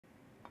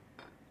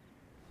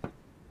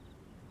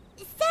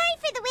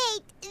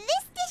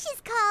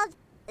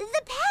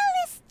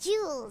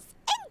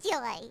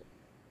starlight.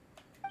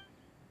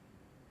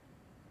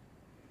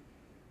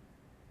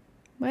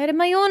 Where did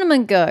my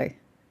ornament go?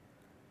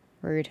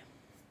 Rude.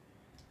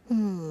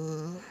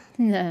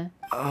 Nah.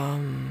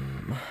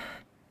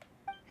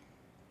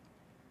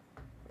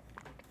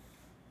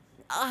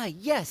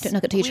 Yes. Don't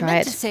knock it till you try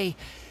meant it. to say,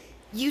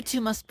 you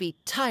two must be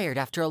tired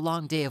after a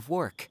long day of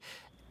work.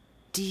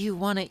 Do you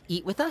want to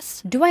eat with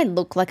us? Do I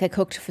look like I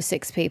cooked for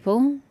 6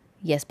 people?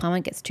 Yes,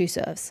 Paimon gets 2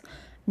 serves.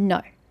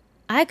 No.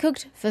 I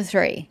cooked for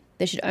 3.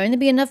 There should only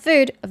be enough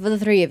food for the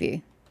 3 of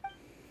you.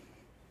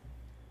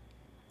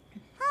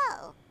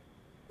 Oh,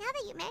 now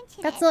that you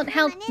mention That's it, not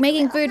how Paimon is a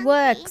making little food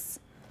hungry. works.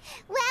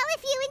 Well,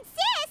 if you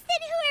insist, then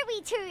who are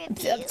we to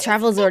refuse?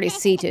 Travel's already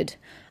seated.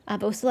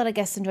 But we'll still let our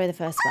guests enjoy the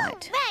first Oh,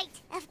 bite.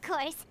 right, of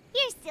course.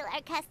 You're still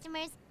our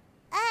customers.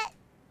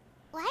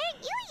 Why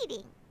aren't you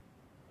eating?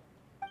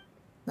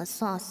 The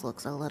sauce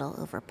looks a little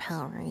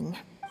overpowering.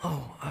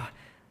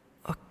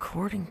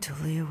 According to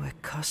Liyue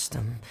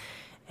custom,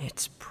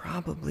 it's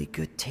probably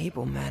good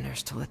table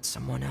manners to let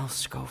someone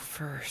else go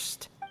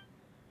first.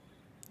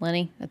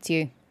 Lenny, that's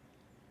you.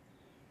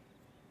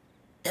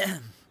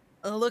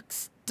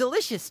 Looks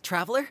delicious,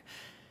 traveler.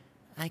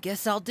 I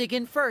guess I'll dig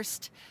in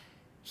first.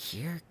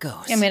 Here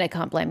goes. I mean, I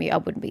can't blame you. I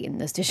wouldn't be in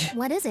this dish.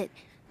 What is it?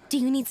 Do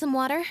you need some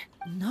water?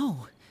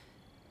 No.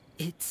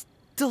 It's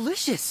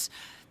delicious.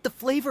 The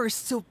flavor is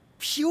so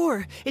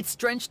pure. It's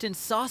drenched in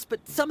sauce,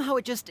 but somehow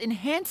it just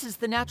enhances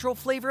the natural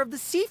flavor of the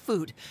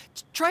seafood.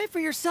 Try it for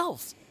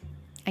yourselves.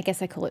 I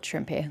guess I call it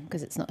shrimp here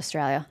because it's not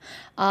Australia.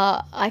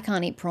 I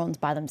can't eat prawns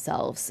by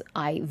themselves.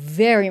 I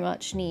very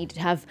much need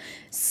to have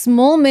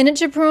small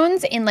miniature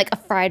prawns in like a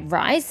fried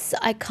rice.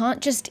 I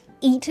can't just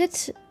eat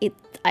it.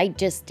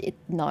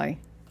 No.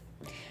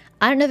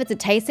 I don't know if it's a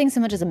taste thing so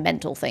much as a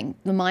mental thing.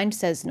 The mind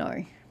says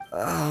no.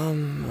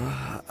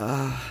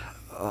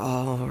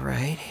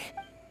 Alright.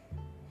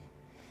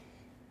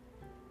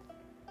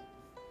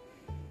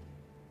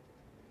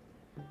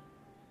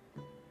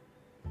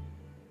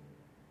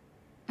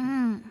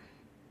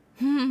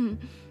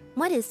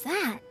 What is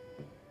that?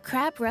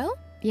 Crab roe?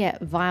 Yeah,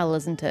 vile,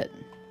 isn't it?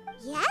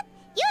 Yep,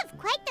 you have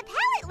quite the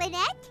palate,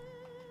 Lynette.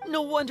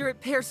 No wonder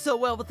it pairs so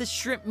well with the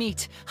shrimp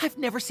meat. I've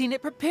never seen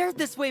it prepared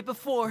this way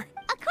before.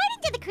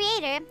 According to the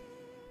creator,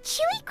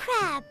 chewy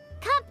crab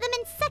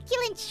complements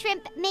succulent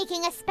shrimp,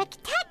 making a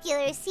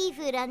spectacular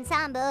seafood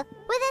ensemble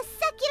with a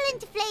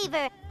succulent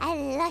flavor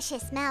and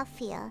luscious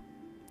mouthfeel.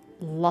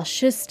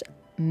 Luscious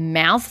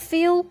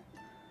mouthfeel?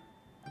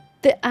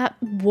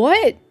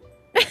 What?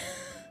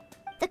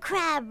 The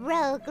crab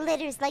roe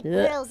glitters like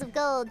pearls of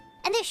gold,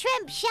 and the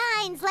shrimp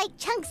shines like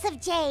chunks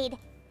of jade.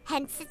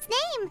 Hence its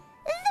name,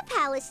 the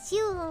Palace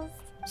Jewels.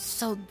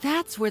 So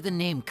that's where the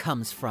name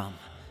comes from.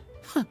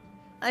 Huh.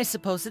 I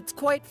suppose it's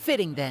quite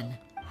fitting then.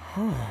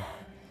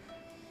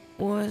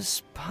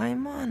 Was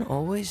Paimon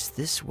always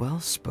this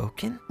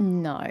well-spoken?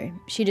 No,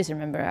 she just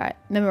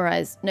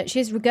memorized. No,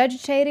 she's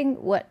regurgitating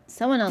what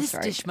someone else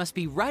wrote. This dish must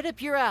be right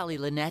up your alley,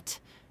 Lynette.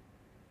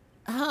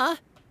 Huh?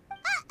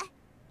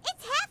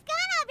 It's half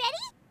gone already?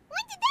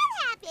 When did that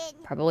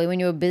happen? Probably when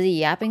you were busy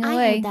yapping I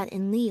away. heard that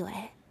in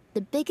Liyue.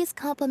 The biggest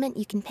compliment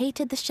you can pay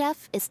to the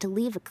chef is to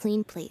leave a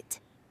clean plate.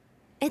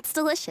 It's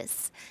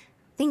delicious.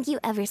 Thank you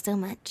ever so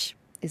much.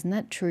 Isn't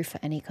that true for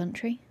any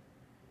country?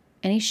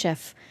 Any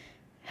chef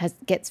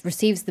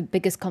receives the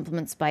biggest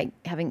compliments by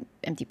having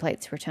empty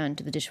plates returned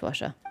to the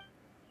dishwasher.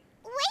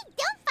 Wait,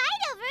 don't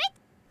fight over it!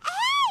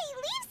 Hey,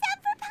 leave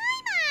some for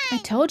Paimon!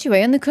 I told you,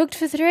 I only cooked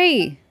for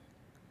 3.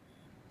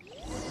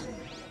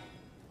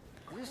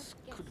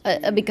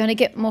 Are we going to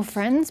get more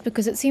friends?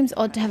 Because it seems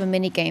odd to have a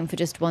mini game for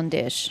just one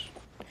dish.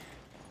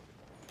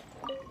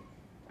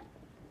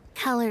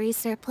 Calorie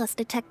surplus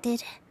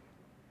detected.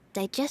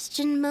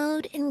 Digestion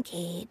mode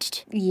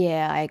engaged.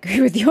 Yeah, I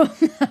agree with you on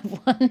that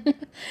one.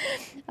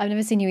 I've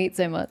never seen you eat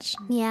so much.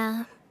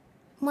 Yeah.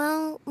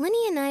 Well,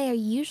 Lenny and I are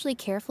usually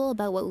careful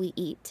about what we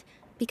eat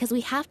because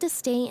we have to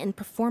stay in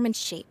performance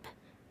shape.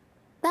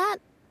 That,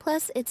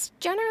 plus it's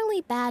generally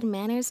bad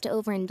manners to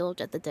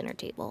overindulge at the dinner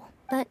table.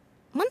 But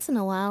once in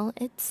a while,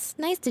 it's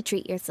nice to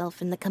treat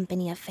yourself in the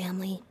company of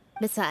family.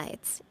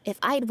 Besides, if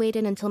I'd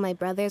waited until my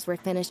brothers were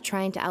finished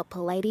trying to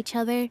outpolite each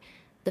other,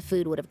 the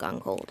food would have gone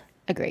cold.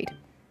 Agreed.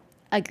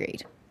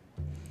 Agreed.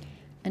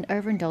 And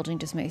overindulging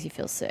just makes you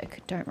feel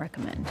sick. Don't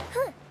recommend.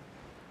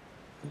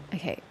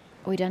 Okay,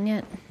 are we done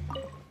yet?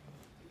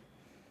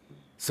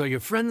 So your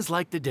friends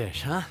like the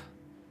dish, huh?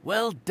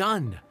 Well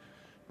done.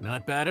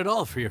 Not bad at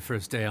all for your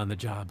first day on the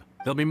job.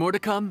 There'll be more to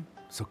come,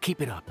 so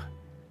keep it up.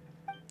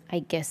 I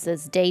guess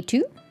there's day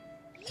 2.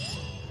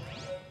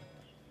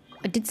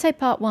 I did say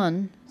part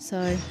 1,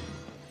 so...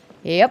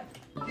 Yep.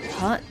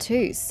 Part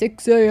 2,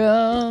 6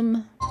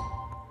 a.m.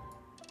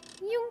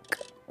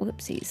 Yoink.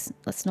 Whoopsies.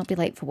 Let's not be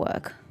late for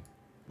work.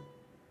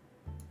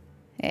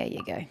 There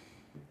you go.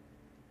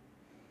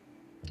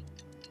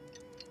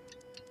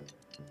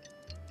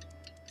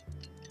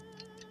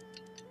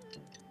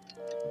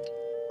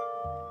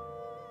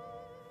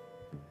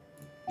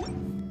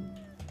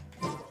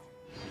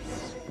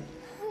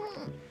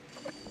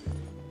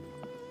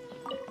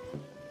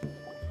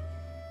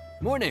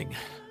 Morning.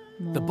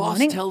 The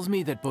boss tells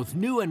me that both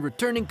new and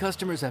returning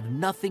customers have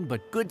nothing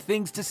but good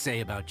things to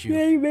say about you.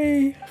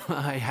 Maybe.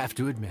 I have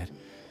to admit,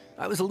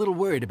 I was a little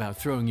worried about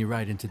throwing you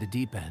right into the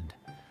deep end.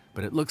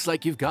 But it looks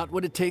like you've got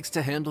what it takes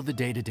to handle the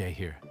day-to-day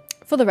here.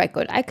 For the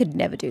record, I could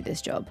never do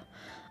this job.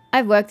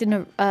 I've worked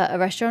in a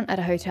restaurant at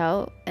a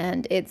hotel,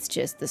 and it's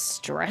just the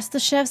stress the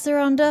chefs are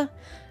under.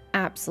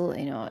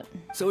 Absolutely not.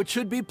 So it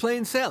should be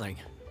plain sailing.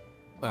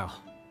 Well,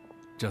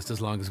 just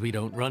as long as we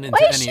don't run into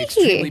any she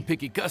extremely here?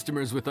 picky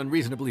customers with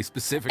unreasonably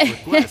specific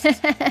requests.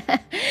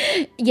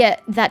 Yeah,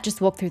 that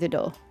just walked through the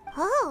door.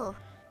 Oh,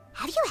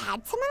 have you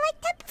had someone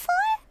like that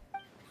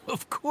before?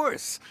 Of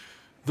course.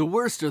 The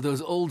worst are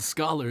those old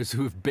scholars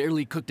who have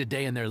barely cooked a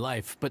day in their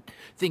life, but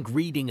think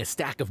reading a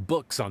stack of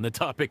books on the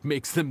topic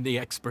makes them the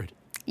expert.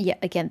 Yeah,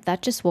 again,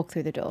 that just walked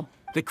through the door.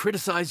 They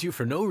criticize you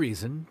for no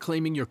reason,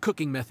 claiming your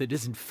cooking method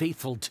isn't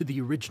faithful to the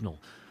original,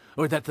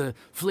 or that the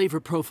flavor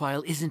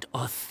profile isn't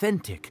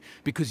authentic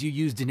because you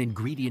used an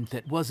ingredient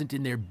that wasn't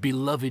in their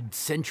beloved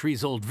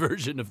centuries-old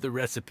version of the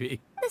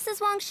recipe. This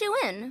is Wang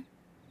Shuin.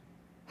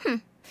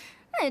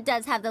 It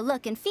does have the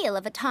look and feel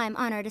of a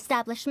time-honored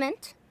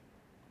establishment.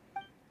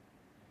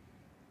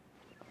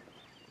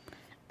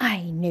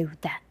 I knew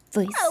that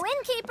voice. Oh,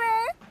 innkeeper!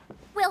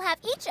 We'll have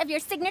each of your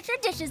signature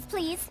dishes,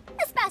 please,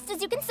 as fast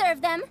as you can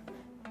serve them.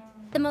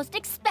 The most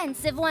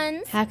expensive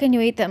ones. How can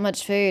you eat that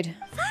much food?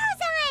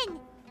 Farazan!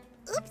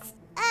 Oops,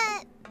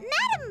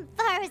 Madam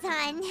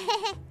Farazan.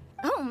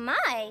 Oh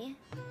my!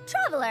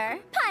 Traveler,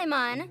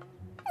 Paimon,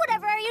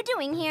 whatever are you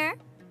doing here?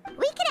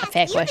 We could ask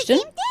Fair you question.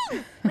 the same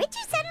thing. Where'd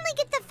you suddenly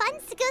get the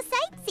funds to go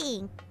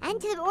sightseeing?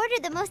 And to order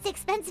the most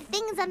expensive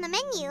things on the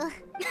menu?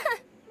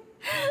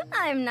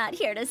 I'm not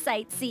here to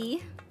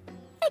sightsee.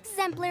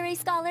 Exemplary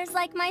scholars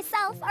like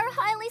myself are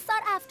highly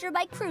sought after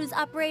by cruise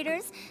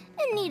operators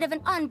in need of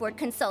an onboard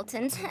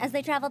consultant as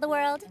they travel the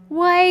world.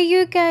 Why are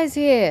you guys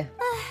here?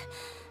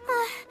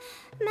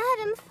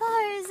 Madam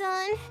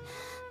Farazan,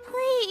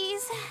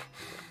 please,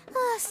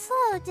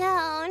 slow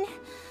down.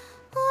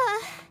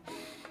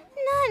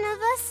 None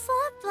of us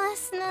slept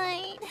last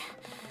night.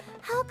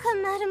 How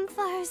come Madam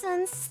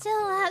Farazan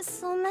still has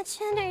so much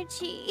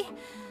energy?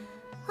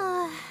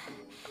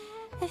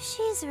 If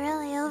she's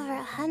really over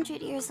 100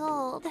 years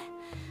old,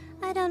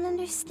 I don't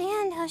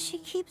understand how she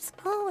keeps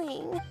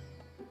going.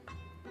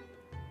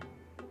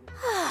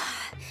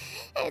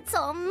 It's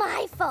all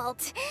my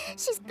fault.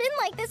 She's been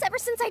like this ever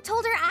since I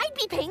told her I'd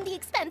be paying the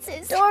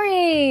expenses.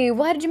 Dory,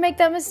 why did you make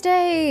that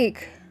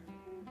mistake?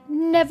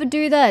 Never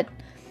do that.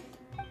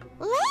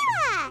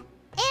 Layla!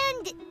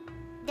 And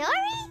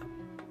Dory?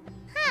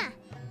 Huh.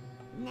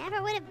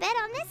 Never would have bet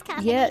on this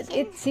Yeah,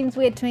 combination. it seems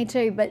weird to me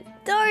too, but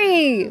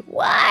Dory,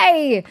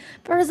 why?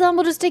 For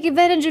example, just take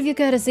advantage of your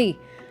courtesy.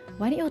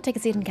 Why don't you all take a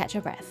seat and catch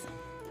your breath?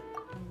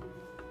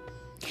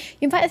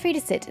 You invite the three to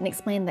sit and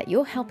explain that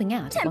you're helping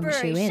out Wang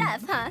Temporary Shuin.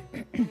 chef, huh?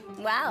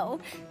 Wow.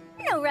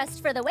 No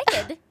rest for the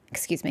wicked.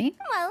 Excuse me?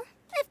 Well,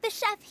 if the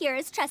chef here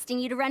is trusting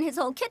you to run his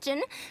whole kitchen,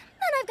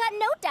 then I've got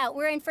no doubt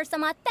we're in for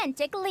some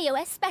authentic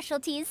Liyue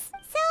specialties.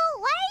 So,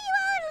 why are you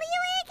all in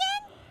Liyue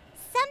again?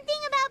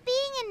 Something about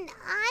being an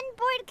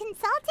onboard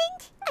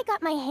consultant? I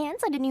got my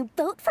hands on a new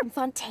boat from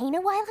Fontaine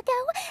a while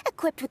ago,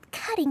 equipped with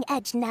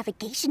cutting-edge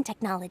navigation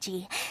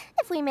technology.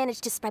 If we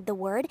manage to spread the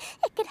word,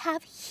 it could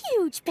have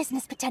huge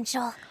business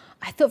potential.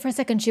 I thought for a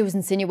second she was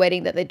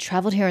insinuating that they'd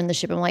traveled here on the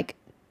ship. I'm like,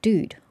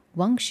 dude,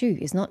 Wang Shu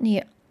is not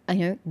near,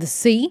 the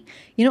sea.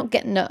 You're not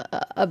getting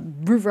a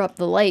river up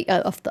the lake,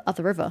 up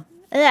the river.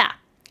 Ugh,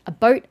 a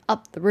boat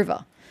up the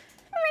river.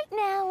 Right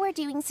now, we're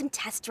doing some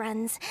test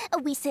runs.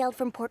 We sailed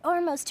from Port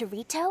Ormos to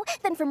Rito,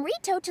 then from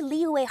Rito to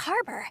Liyue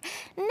Harbor.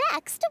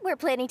 Next, we're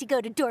planning to go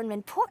to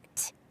Dornman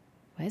Port.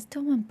 Where's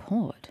Dorman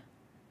Port?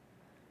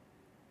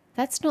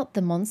 That's not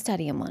the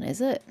Mondstadium one, is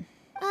it?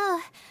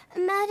 Oh,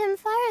 Madam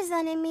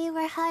Farazan and me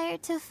were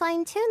hired to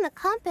fine-tune the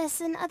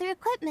compass and other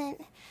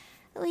equipment.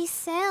 We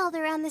sailed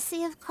around the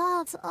Sea of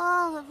Clouds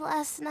all of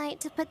last night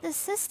to put the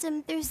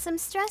system through some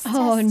stress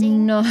testing. Oh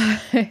no.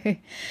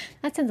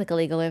 That sounds like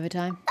illegal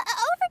overtime.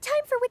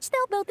 Overtime for which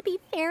they'll both be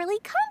fairly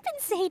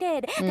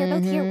compensated. They're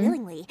both here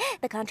willingly.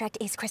 The contract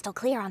is crystal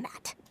clear on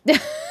that.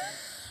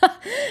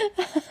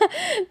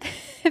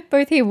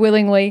 Both here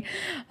willingly.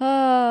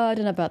 Oh, I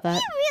don't know about that.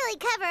 You really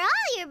cover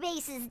all your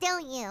bases,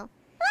 don't you?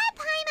 Let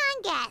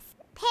Paimon guess.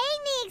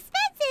 Paying the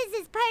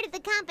expenses is part of the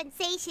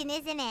compensation,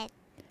 isn't it?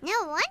 No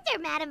wonder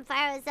Madam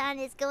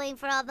Farazan is going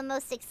for all the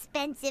most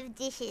expensive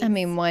dishes. I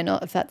mean, why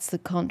not if that's the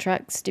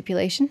contract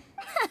stipulation?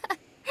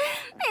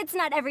 It's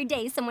not every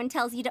day someone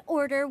tells you to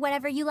order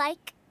whatever you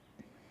like.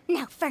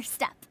 Now,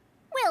 first up,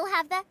 we'll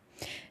have the...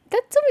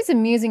 That's always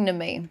amusing to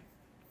me.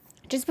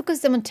 Just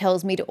because someone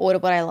tells me to order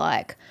what I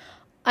like,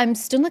 I'm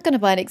still not going to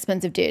buy an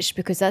expensive dish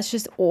because that's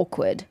just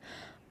awkward.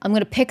 I'm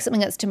going to pick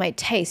something that's to my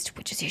taste,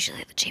 which is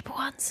usually the cheaper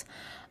ones.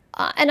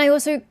 And I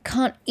also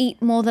can't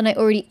eat more than I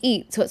already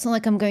eat, so it's not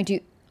like I'm going to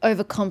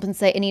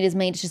overcompensate and eat as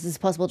many dishes as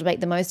possible to make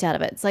the most out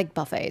of it. It's like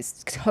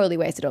buffets. It's totally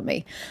wasted on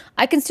me.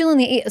 I can still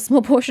only eat a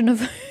small portion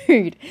of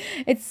food.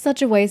 It's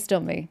such a waste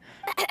on me.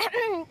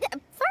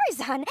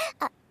 Farazan,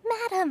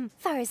 Madam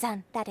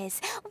Farzan, that is.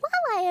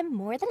 While I am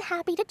more than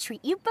happy to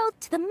treat you both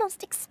to the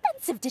most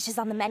expensive dishes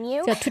on the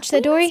menu, So Twitch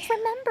there, Dory? we must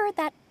remember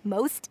that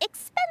most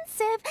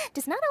expensive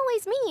does not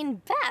always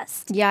mean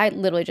best. Yeah, I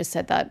literally just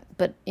said that,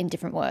 but in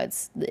different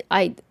words.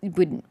 I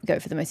wouldn't go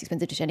for the most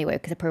expensive dish anyway,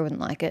 because I probably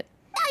wouldn't like it.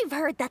 I've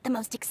heard that the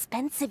most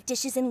expensive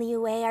dishes in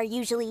Liyue are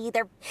usually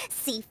either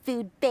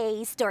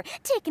seafood-based or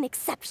take an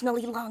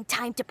exceptionally long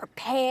time to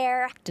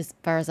prepare. Does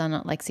Farazan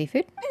not like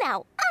seafood?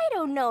 Now, I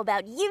don't know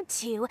about you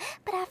two,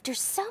 but after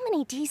so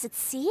many days at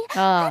sea,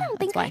 Ah, I don't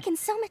think that's I why. can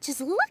so much as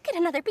look at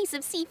another piece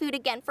of seafood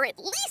again for at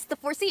least the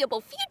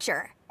foreseeable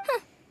future.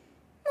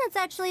 That's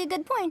actually a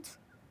good point.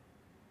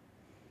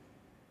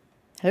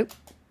 Hello?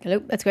 Hello?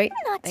 That's great.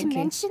 Not Thank to you.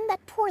 mention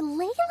that poor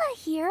Layla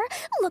here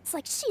looks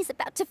like she's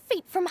about to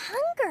faint from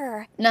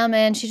hunger. Nah,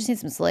 man, she just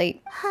needs some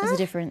sleep. There's a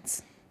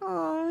difference.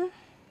 Oh,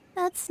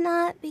 that's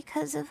not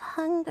because of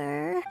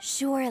hunger.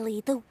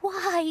 Surely the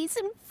wise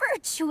and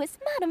virtuous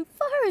Madame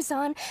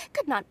Farazan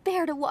could not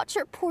bear to watch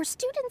her poor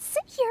students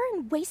sit here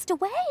and waste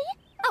away.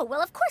 Oh,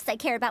 well, of course I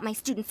care about my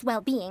students'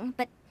 well-being,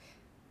 but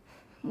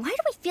why do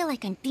I feel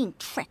like I'm being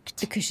tricked?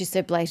 Because she's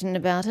so blatant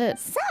about it.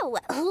 So,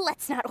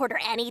 let's not order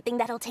anything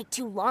that'll take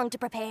too long to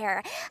prepare.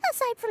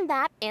 Aside from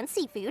that and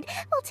seafood,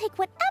 we'll take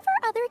whatever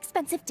other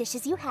expensive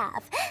dishes you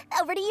have.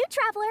 Over to you,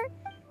 Traveler.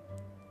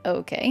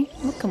 Okay.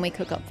 What can we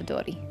cook up for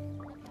Dory?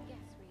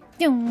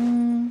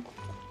 Yung.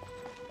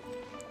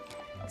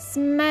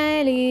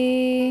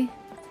 Smiley.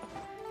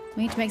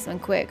 We need to make something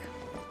quick.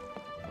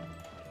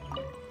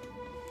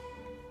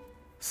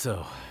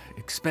 So,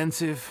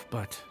 expensive,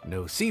 but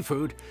no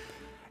seafood,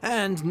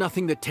 and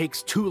nothing that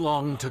takes too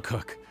long to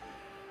cook.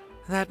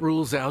 That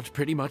rules out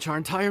pretty much our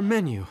entire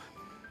menu.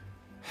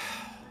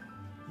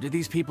 Do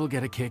these people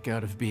get a kick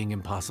out of being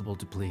impossible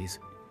to please?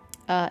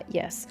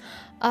 Yes.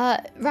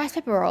 Rice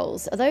paper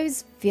rolls. Are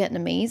those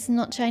Vietnamese,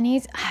 not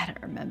Chinese? I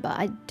don't remember.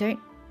 I don't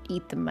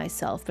eat them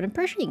myself, but I'm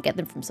pretty sure you can get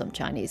them from some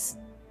Chinese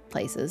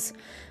places.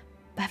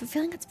 But I have a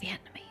feeling it's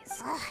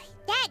Vietnamese. Ugh,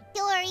 that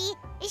Dory.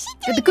 Is she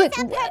They'd doing be quick.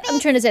 this on purpose? I'm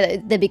trying to say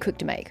that they'd be quick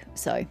to make.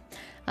 So,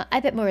 I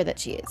bet Moira that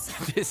she is.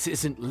 This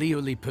isn't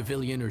Lioli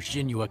Pavilion or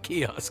Xinhua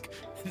Kiosk.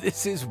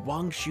 This is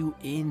Wangshu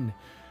Inn.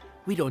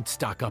 We don't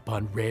stock up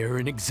on rare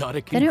and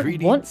exotic They don't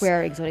ingredients. want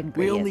rare exotic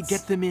ingredients. We only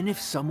get them in if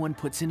someone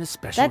puts in a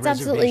special That's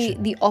absolutely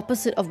reservation. the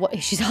opposite of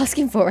what she's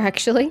asking for,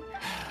 actually.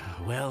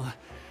 Well,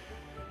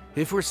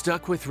 if we're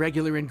stuck with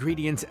regular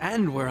ingredients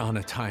and we're on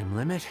a time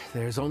limit,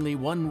 there's only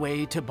one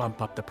way to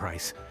bump up the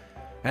price.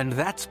 And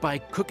that's by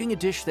cooking a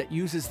dish that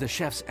uses the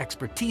chef's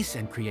expertise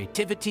and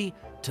creativity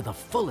to the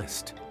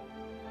fullest.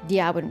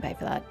 Yeah, I wouldn't pay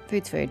for that.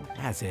 Food's food.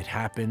 As it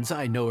happens,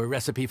 I know a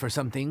recipe for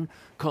something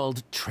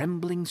called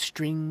trembling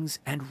strings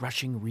and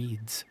rushing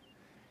reeds.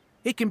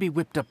 It can be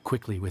whipped up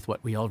quickly with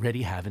what we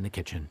already have in the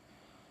kitchen.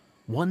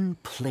 One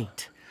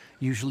plate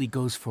usually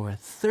goes for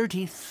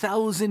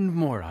 30,000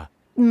 mora.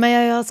 May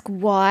I ask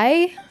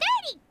why? 30,000?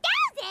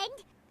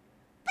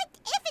 But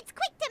if it's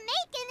quick to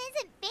make and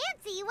isn't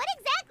fancy, what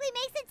exactly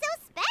makes it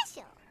so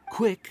special?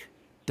 Quick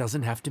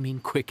doesn't have to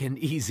mean quick and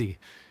easy.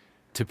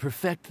 To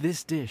perfect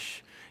this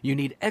dish, you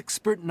need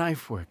expert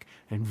knife work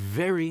and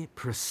very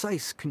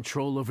precise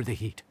control over the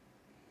heat.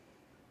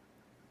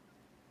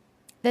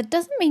 That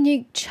doesn't mean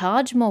you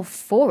charge more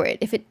for it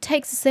if it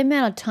takes the same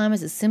amount of time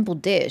as a simple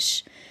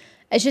dish.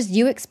 It's just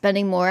you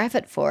expending more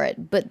effort for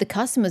it, but the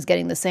customer's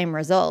getting the same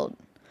result.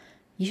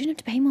 You shouldn't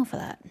have to pay more for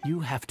that.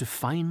 You have to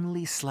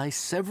finely slice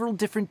several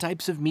different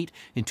types of meat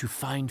into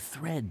fine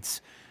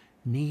threads.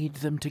 Knead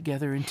them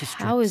together into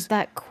strips. How is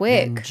that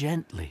quick? Then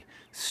gently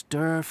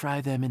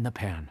stir-fry them in the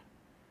pan.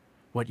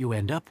 What you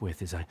end up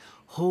with is a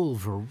whole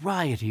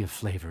variety of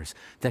flavors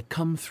that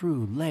come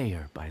through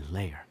layer by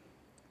layer.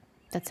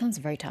 That sounds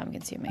very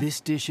time-consuming.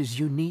 This dish is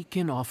unique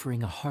in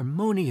offering a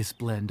harmonious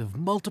blend of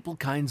multiple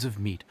kinds of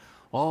meat,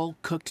 all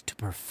cooked to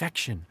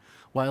perfection,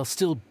 while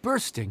still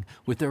bursting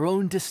with their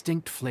own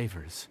distinct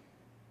flavors.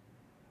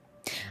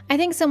 I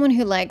think someone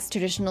who likes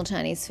traditional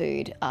Chinese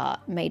food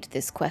made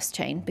this quest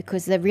chain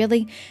because they've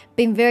really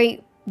been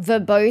very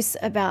verbose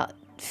about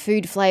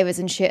food flavors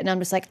and shit, and I'm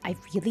just like, I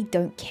really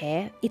don't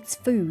care. It's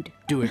food.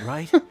 Do it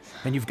right,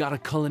 and you've got a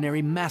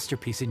culinary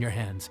masterpiece in your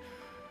hands.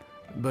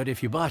 But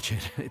if you botch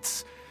it,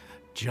 it's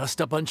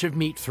just a bunch of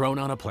meat thrown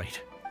on a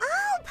plate.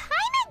 Oh,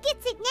 Paimon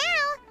gets it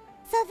now.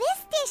 So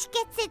this dish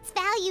gets its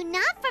value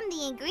not from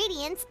the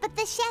ingredients, but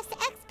the chef's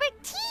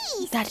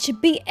expertise. That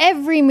should be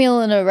every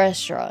meal in a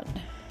restaurant.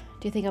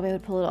 Do you think I'll be able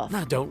to pull it off?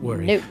 Nah, don't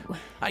worry. No.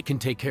 I can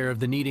take care of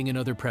the kneading and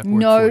other prep work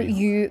No, for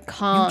you. you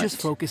can't. You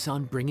just focus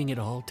on bringing it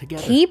all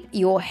together. Keep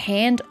your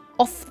hand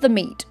off the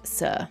meat,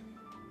 sir.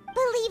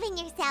 Believe in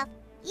yourself.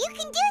 You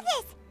can do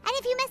this. And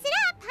if you mess it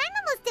up,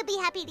 Paimon will still be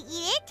happy to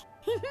eat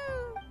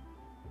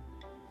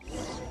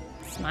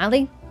it.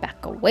 Smiley,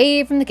 back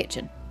away from the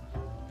kitchen.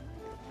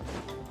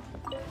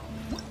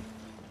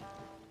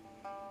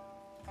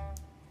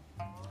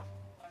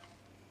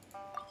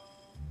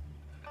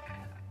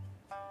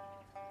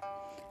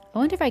 I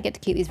wonder if I get to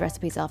keep these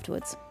recipes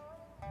afterwards.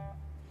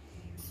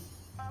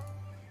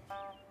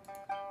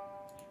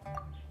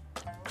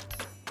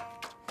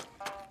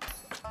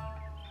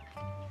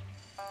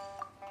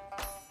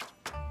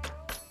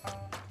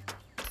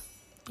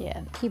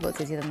 Yeah, the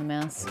keyboard's easier than the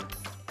mouse.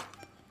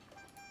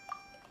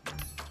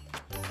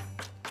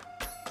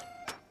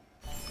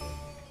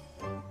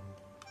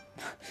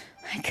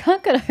 I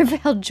can't get over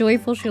how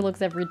joyful she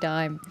looks every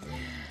time.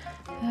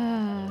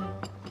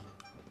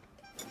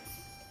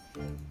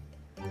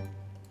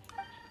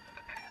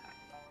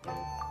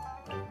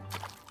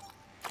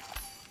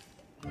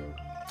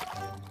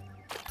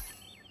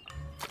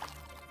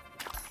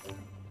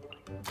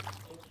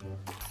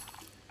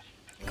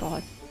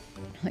 God,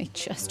 I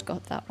just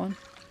got that one.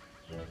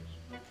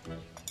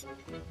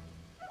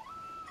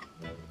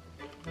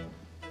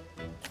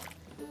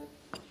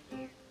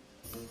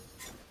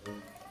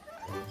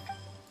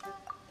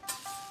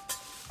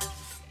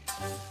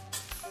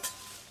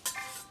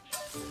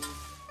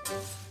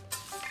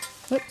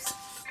 Whoops.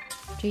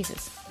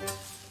 Jesus.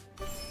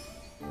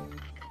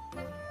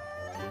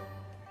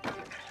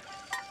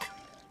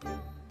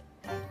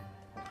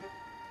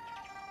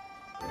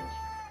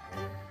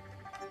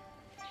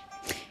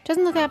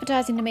 Doesn't look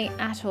appetizing to me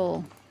at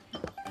all.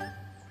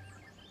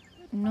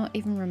 Not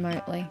even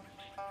remotely.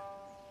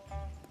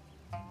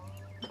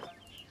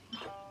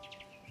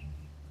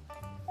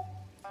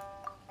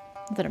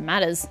 Not that it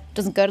matters.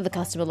 Doesn't go to the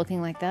customer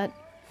looking like that.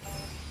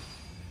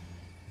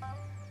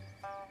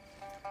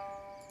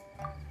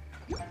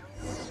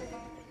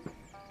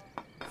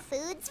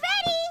 Food's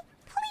ready.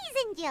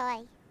 Please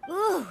enjoy.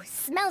 Ooh,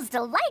 smells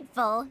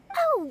delightful.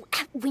 Oh,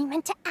 we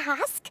meant to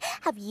ask,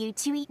 have you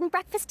two eaten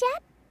breakfast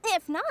yet?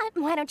 If not,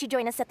 why don't you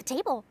join us at the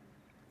table?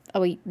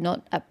 Are we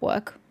not at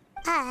work?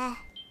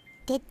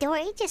 Did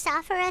Dory just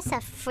offer us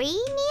a free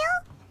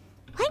meal?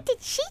 Why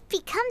did she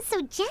become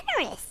so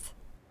generous?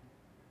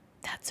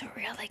 That's a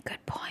really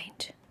good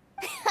point.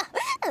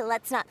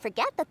 Let's not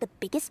forget that the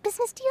biggest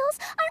business deals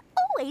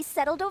are always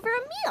settled over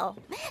a meal.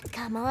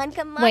 Come on,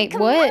 come on, Wait,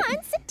 come what?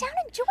 on. Sit down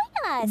and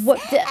join us. What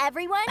the-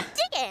 Everyone,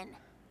 dig in.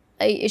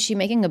 Is she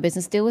making a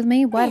business deal with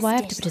me? Why do I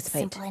have to This dish looks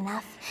participate? simple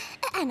enough.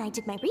 And I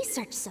did my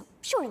research, so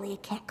surely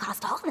it can't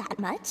cost all that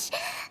much.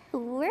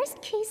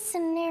 Worst case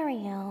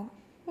scenario,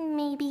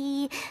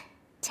 maybe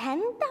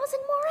 10,000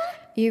 mora?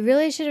 You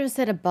really should have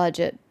set a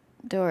budget,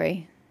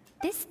 Dory.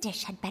 This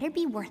dish had better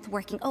be worth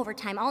working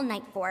overtime all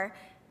night for.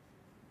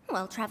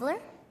 Well, traveler,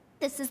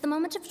 this is the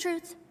moment of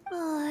truth.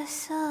 Oh,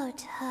 so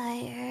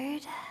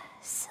tired.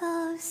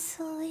 So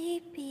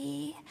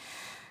sleepy.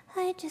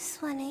 I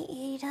just want to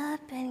eat up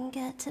and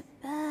get to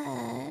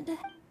bed.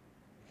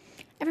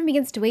 Everyone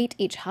begins to eat,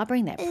 each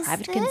harboring their Is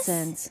private this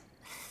concerns.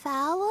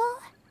 foul?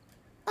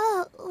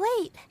 Oh,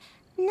 wait.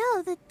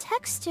 No, the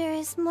texture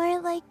is more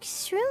like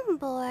shroom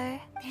boar.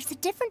 There's a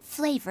different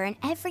flavor in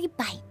every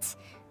bite.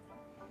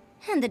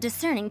 And the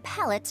discerning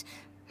palate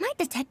might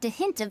detect a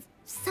hint of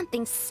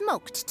something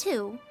smoked,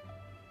 too.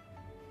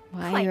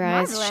 Why are Quite your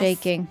eyes marvelous.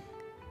 shaking?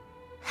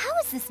 How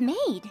is this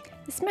made?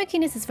 The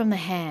smokiness is from the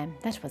ham.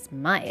 That was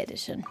my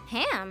addition.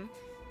 Ham?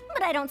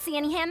 But I don't see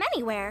any ham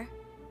anywhere.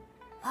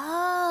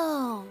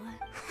 Oh.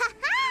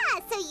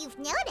 Haha, so you've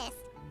noticed.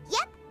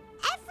 Yep,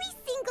 every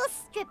single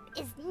strip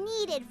is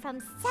needed from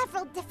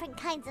several different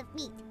kinds of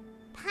meat.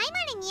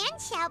 Paimon and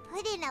Yanxiao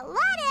put in a lot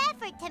of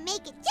effort to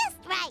make it just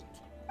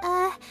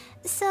right.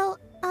 So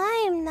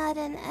I'm not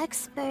an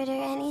expert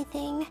or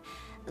anything,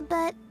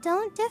 but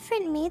don't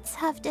different meats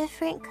have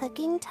different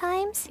cooking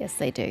times? Yes,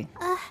 they do.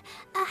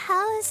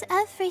 How is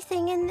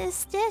everything in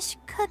this dish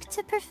cooked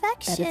to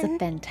perfection? That is a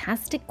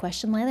fantastic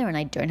question, Layla, and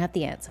I don't have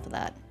the answer for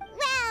that.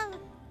 Well,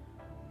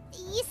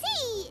 you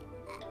see,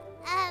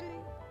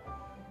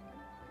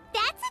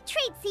 that's a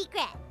trade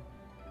secret.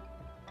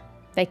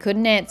 They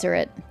couldn't answer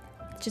it.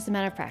 It's just a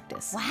matter of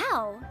practice.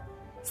 Wow.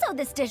 So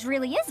this dish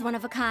really is one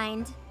of a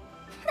kind.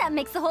 That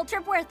makes the whole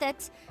trip worth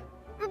it.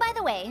 By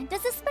the way,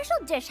 does this special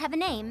dish have a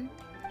name?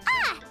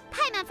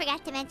 Paimon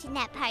forgot to mention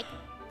that part.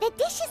 The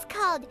dish is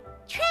called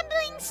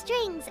Trembling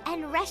Strings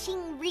and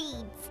Rushing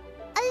Reeds,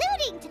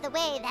 alluding to the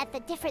way that the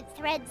different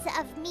threads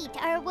of meat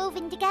are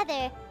woven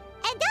together.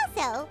 And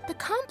also, The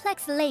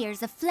complex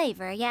layers of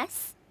flavor,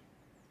 yes?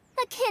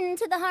 Akin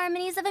to the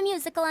harmonies of a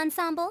musical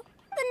ensemble.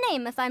 The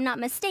name, if I'm not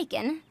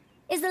mistaken,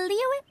 is a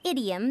Liyue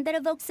idiom that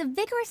evokes a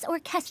vigorous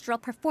orchestral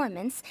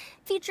performance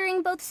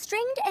featuring both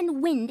stringed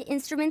and wind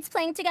instruments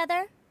playing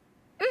together.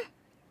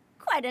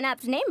 Quite an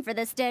apt name for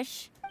this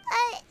dish.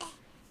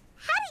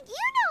 how did you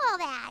know all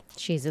that?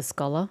 She's a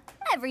scholar.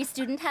 Every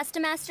student has to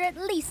master at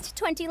least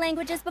 20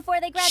 languages before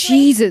they graduate.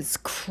 Jesus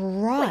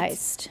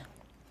Christ.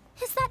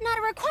 Is that not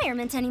a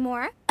requirement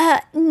anymore?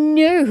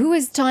 No. Who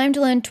has time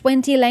to learn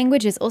 20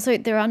 languages? Also,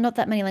 there are not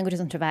that many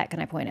languages on Teyvat, can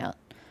I point out?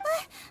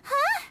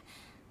 Huh?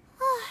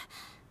 Oh,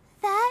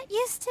 that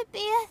used to be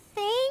a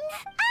thing?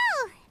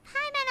 Oh,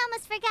 Paimon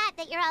almost forgot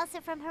that you're also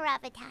from her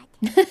habitat.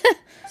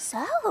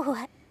 So,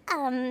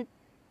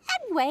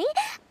 anyway,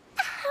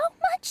 how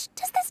much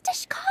does this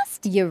dish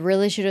cost? You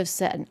really should have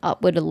set an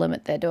upward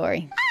limit there,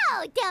 Dory.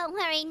 Oh, don't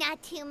worry,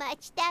 not too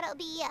much. That'll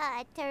be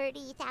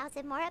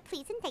 30,000 more,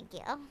 please and thank you.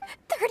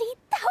 30,000?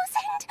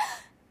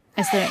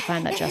 I still don't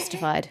find that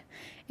justified.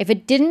 If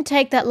it didn't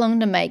take that long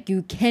to make,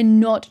 you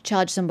cannot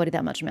charge somebody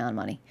that much amount of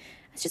money.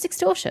 It's just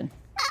extortion.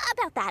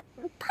 About that,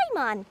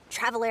 Paimon.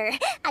 Traveler,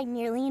 I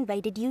merely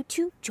invited you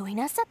to join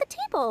us at the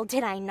table,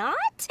 did I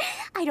not?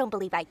 I don't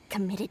believe I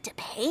committed to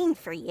paying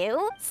for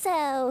you.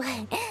 So,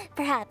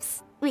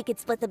 perhaps we could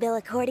split the bill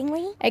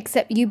accordingly?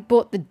 Except you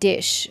bought the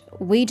dish.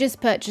 We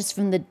just purchased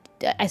from the...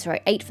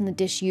 ate from the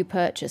dish you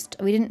purchased.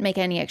 We didn't make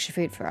any extra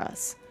food for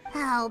us.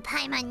 Oh,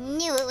 Paimon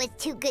knew it was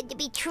too good to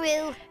be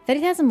true.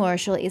 30,000 more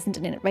surely isn't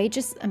an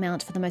outrageous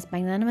amount for the most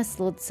magnanimous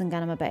Lord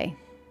Sangama Bay.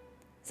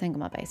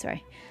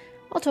 Sorry.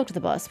 I'll talk to the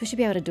boss. We should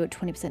be able to do a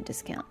 20%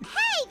 discount.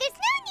 Hey, there's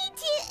no need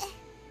to...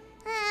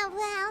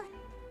 well,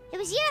 it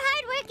was your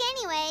hard work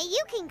anyway.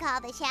 You can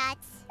call the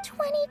shots.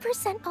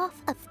 20% off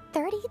of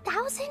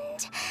 30,000?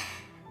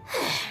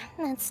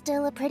 That's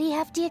still a pretty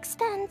hefty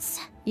expense.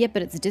 Yeah,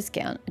 but it's a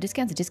discount. A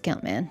discount's a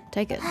discount, man.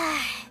 Take it.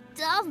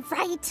 All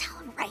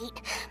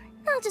right.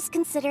 I'll just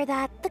consider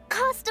that the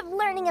cost of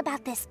learning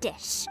about this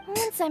dish.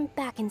 Once I'm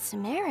back in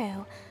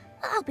Sumeru,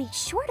 I'll be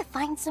sure to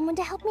find someone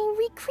to help me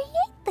recreate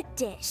the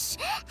dish.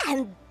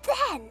 And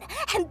then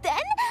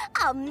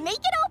I'll make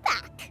it all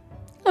back.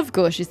 Of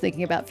course she's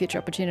thinking about future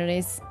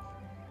opportunities.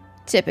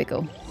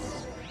 Typical.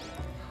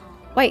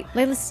 Wait,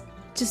 Layla's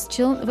just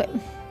chilling. Wait.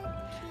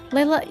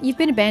 Layla, you've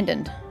been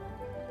abandoned.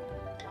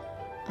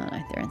 Oh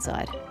no, they're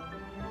inside.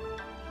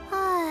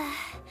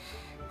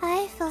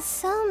 I feel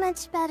so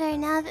much better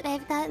now that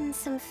I've gotten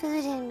some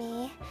food in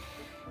me.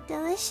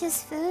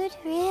 Delicious food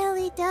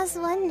really does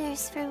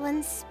wonders for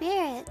one's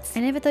spirits.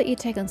 I never thought you'd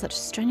take on such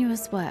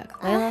strenuous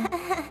work, Layla.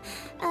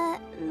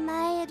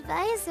 My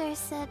advisor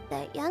said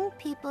that young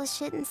people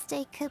shouldn't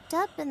stay cooped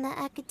up in the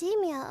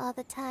academia all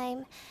the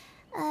time.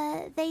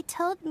 They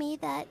told me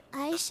that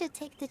I should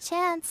take the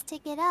chance to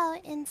get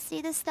out and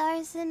see the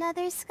stars in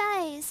other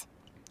skies.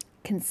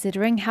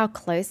 Considering how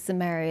close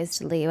Sumeru is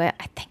to Liyue,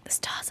 I think the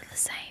stars are the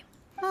same.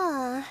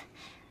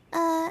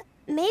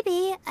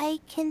 Maybe I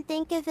can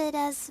think of it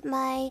as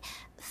my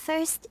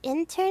first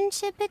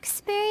internship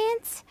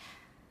experience.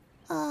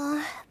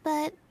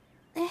 But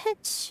it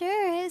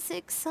sure is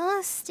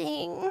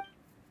exhausting.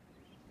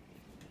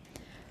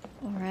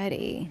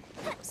 Alrighty.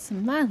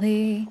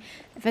 Smiley.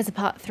 If there's a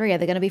part 3, are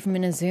they going to be from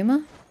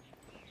Inazuma?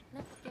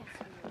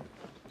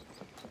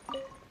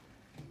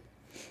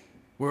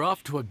 We're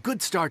off to a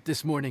good start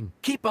this morning.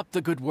 Keep up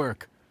the good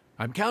work.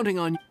 I'm counting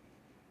on you.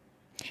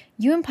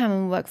 You and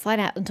Paimon work flat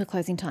out until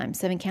closing time,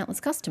 serving countless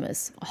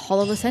customers. A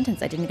whole other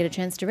sentence I didn't get a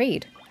chance to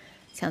read.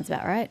 Sounds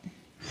about right.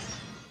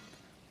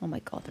 Oh my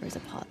god, there is a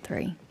part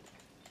 3.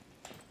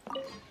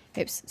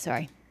 Oops,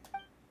 sorry.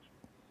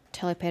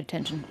 Totally paid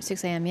attention.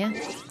 6 AM, yeah?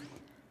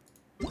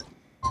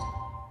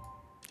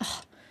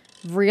 Oh,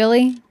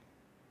 really?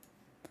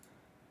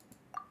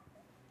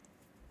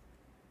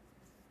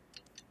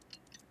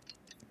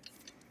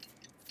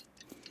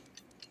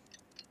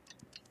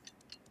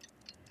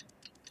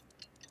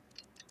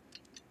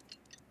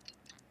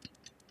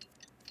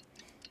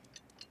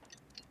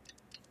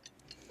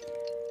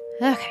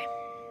 Okay.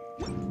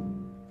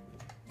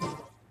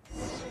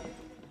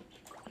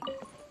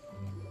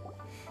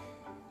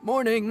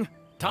 Morning.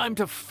 Time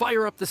to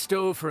fire up the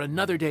stove for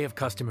another day of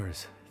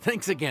customers.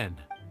 Thanks again.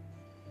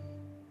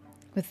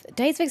 With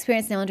days of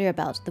experience now under your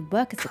belt, the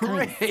work is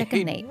becoming second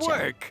Great nature.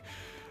 work.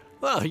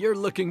 Well, you're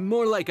looking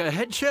more like a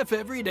head chef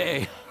every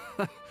day.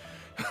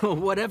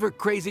 Whatever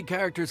crazy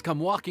characters come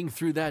walking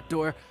through that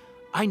door,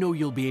 I know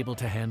you'll be able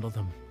to handle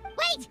them.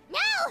 Wait,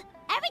 no!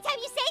 Every time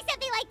you say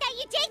something like that,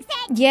 you jinx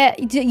it! Yeah,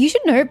 you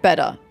should know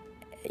better.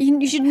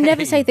 You should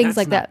never say things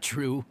like that's that. not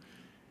true.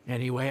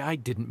 Anyway, I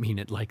didn't mean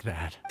it like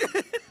that.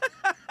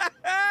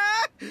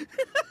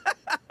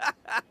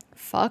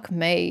 Fuck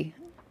me.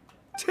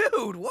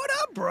 Dude, what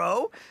up,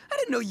 bro? I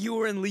didn't know you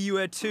were in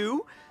Liyue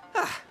too.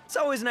 It's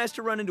always nice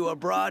to run into a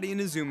broad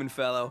Inazuman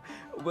fellow.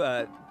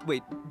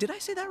 Wait, did I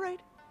say that right?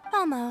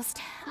 Almost.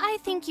 I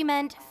think you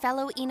meant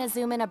fellow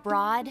Inazuman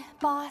abroad,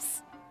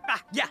 boss.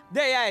 Yeah,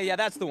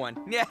 that's the one.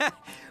 Yeah,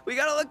 we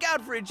gotta look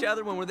out for each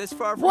other when we're this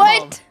far from What?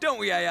 home. Don't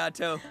we,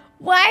 Ayato?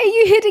 Why are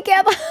you here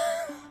together?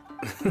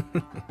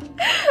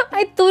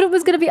 I thought it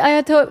was gonna be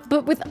Ayato,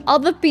 but with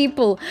other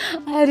people.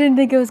 I didn't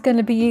think it was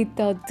gonna be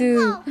Ito, dude.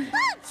 Oh,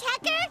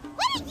 Checker!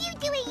 What are you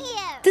doing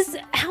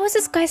here? How is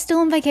this guy still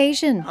on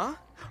vacation? Huh?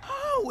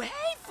 Oh,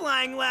 hey,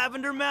 Flying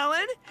Lavender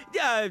Melon.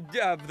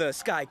 Of the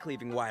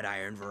sky-cleaving white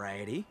iron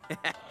variety.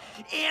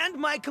 And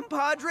my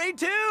compadre,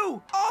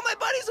 too. All my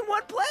buddies in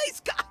one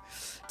place. God,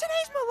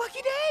 today's my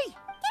lucky day.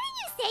 Didn't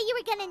you say you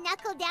were gonna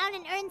knuckle down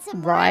and earn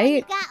some more Right. when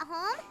you got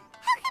home?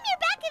 How come you're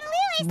back in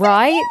Liyue so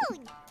Right?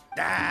 soon?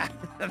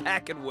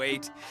 That can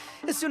wait.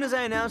 As soon as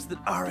I announce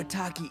that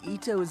Arataki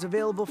Ito is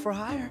available for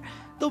hire,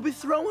 they'll be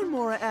throwing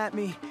Mora at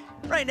me.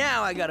 Right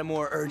now, I got a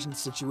more urgent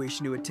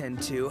situation to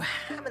attend to.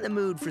 I'm in the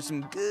mood for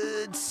some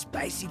good,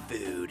 spicy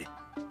food.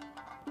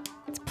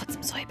 Let's put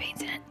some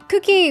soybeans in it.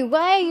 Cookie,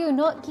 why are you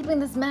not keeping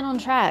this man on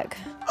track?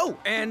 Oh,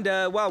 and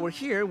while we're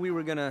here, we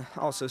were gonna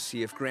also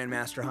see if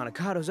Grandmaster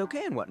Hanakado's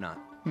okay and whatnot.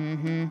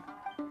 Mm-hmm.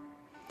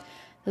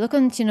 The look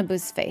on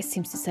Shinobu's face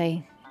seems to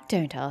say,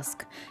 don't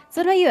ask.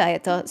 So what about you,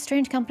 Ayato?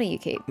 Strange company you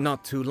keep.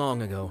 Not too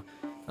long ago,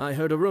 I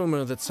heard a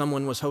rumor that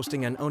someone was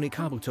hosting an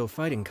Onikabuto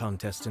fighting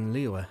contest in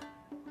Liyue.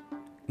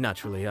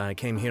 Naturally, I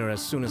came here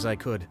as soon as I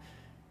could.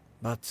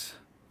 But,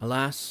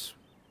 alas,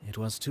 it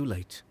was too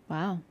late.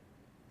 Wow.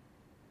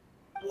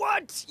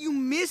 What? You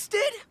missed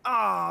it?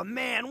 Aw,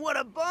 man, what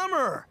a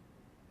bummer.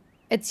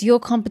 It's your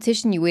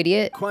competition, you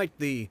idiot. Quite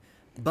the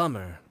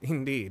bummer,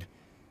 indeed.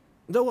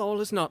 Though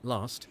all is not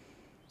lost.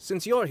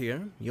 Since you're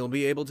here, you'll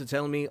be able to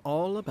tell me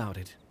all about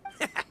it.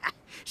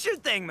 Sure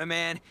thing, my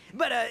man.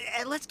 But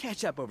let's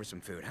catch up over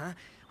some food, huh?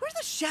 Where's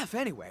the chef,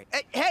 anyway?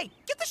 Hey,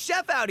 get the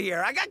chef out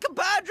here. I got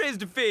compadres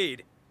to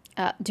feed.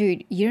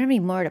 Dude, you don't have any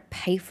more to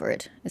pay for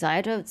it. Is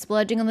Aether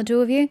splurging on the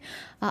two of you?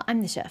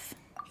 I'm the chef.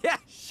 Yeah,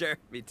 sure,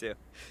 me too.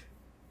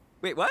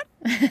 Wait, what?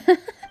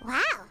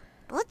 Wow,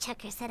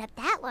 Bullchucker set up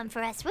that one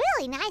for us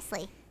really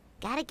nicely.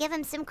 Gotta give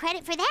him some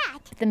credit for that.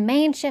 The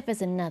main chef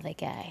is another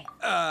guy.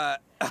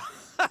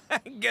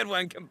 Good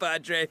one,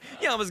 compadre.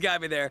 You almost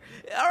got me there.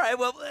 All right,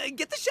 well,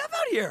 get the chef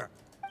out here.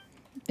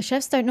 The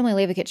chefs don't normally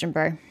leave a kitchen,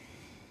 bro.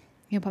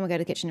 You'll probably go to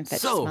the kitchen and fetch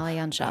smelly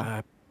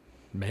Unsharp.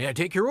 May I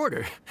take your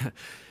order?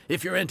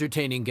 If you're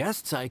entertaining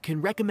guests, I can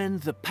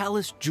recommend the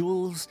palace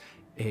jewels,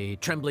 a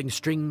trembling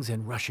strings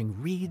and rushing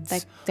reeds.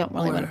 They don't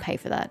really want to pay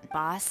for that.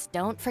 Boss,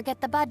 don't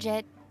forget the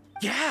budget.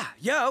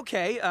 Yeah,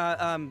 okay.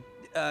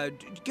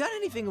 Got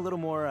anything a little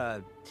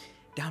more,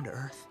 down to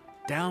earth?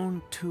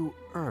 Down to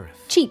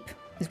earth. Cheap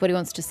is what he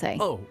wants to say.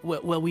 Oh,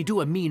 well, we do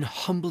a mean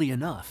humbly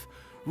enough.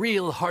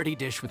 Real hearty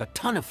dish with a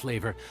ton of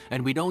flavor,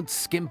 and we don't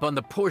skimp on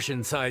the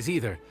portion size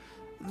either.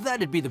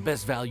 That'd be the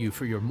best value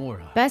for your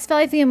Mora. Best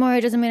value for your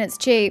Mora doesn't mean it's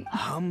cheap.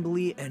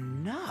 Humbly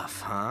enough,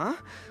 huh?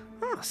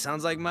 Oh,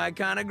 sounds like my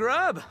kind of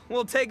grub.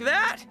 We'll take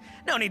that.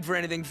 No need for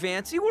anything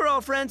fancy. We're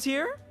all friends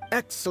here.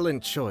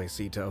 Excellent choice,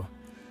 Ito.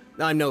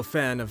 I'm no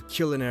fan of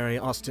culinary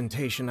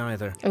ostentation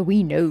either. Oh,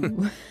 we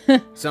know.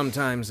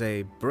 Sometimes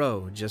a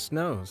bro just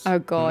knows. Oh,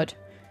 God.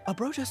 A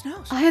bro just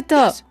knows. Aether.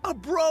 Yes, a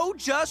bro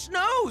just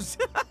knows.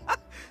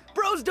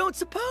 Bros don't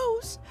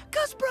suppose,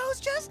 'cause bros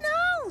just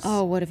knows.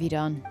 Oh, what have you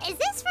done? Is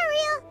this for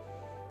real?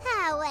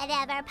 Ah,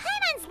 whatever.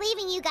 Paimon's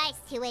leaving you guys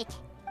to it.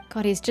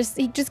 God, he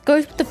just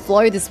goes with the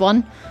flow, this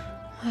one.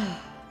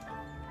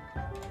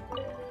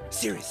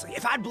 Seriously,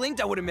 if I'd blinked,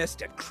 I would have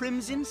missed it.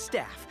 Crimson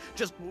Staff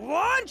just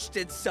launched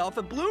itself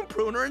at Bloom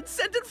Pruner and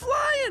sent it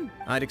flying.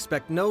 I'd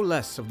expect no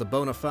less of the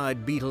bona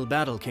fide Beetle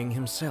Battle King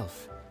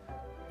himself.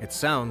 It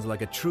sounds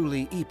like a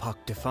truly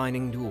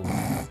epoch-defining duel.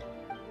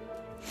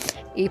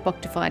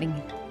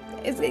 Epoch-defining.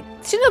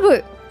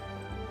 Shinobu,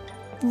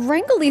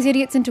 wrangle these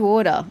idiots into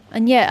order.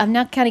 And yeah, I'm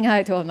now cutting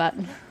Hayato on that.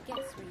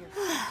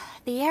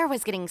 The air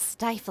was getting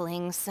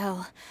stifling,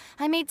 so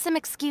I made some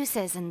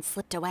excuses and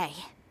slipped away.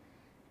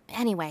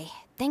 Anyway,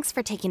 thanks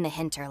for taking the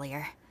hint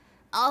earlier.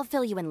 I'll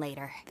fill you in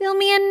later. Fill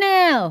me in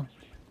now.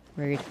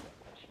 Rude.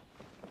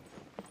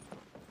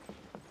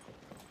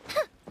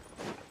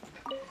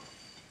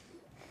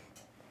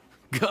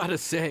 Gotta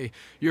say,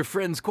 your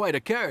friend's quite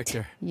a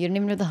character. You don't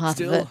even know the half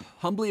Still, of it.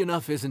 humbly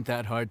enough isn't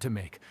that hard to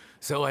make,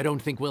 so I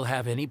don't think we'll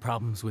have any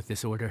problems with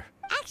this order.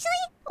 Actually,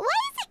 why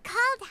is it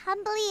called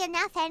humbly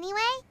enough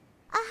anyway?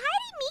 A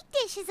hearty meat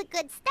dish is a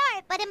good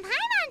start, but in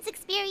Paimon's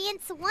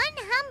experience, one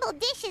humble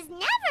dish is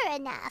never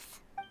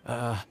enough.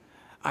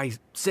 I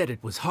said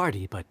it was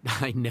hearty, but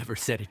I never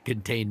said it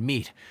contained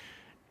meat.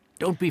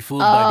 Don't be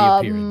fooled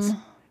by the appearance.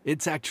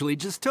 It's actually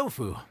just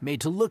tofu, made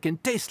to look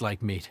and taste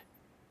like meat.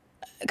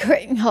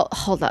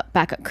 Hold up,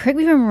 back up. Correct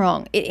me if I'm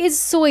wrong. It is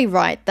soy,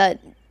 right, that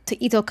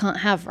Ito can't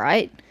have,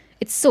 right?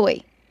 It's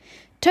soy.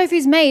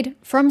 Tofu's made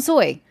from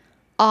soy.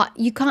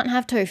 You can't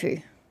have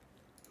tofu.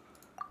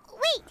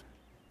 Wait,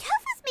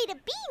 tofu's made of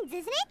beans,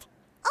 isn't it?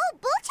 Oh,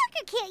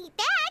 Bullchucker can't eat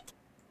that.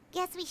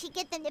 Guess we should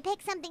get them to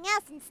pick something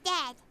else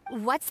instead.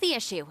 What's the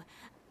issue?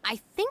 I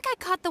think I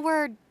caught the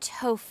word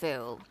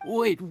tofu.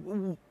 Wait,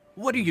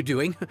 what are you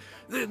doing?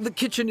 The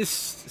kitchen is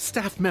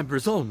staff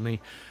members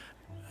only.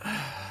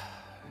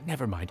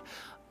 Never mind.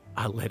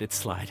 I'll let it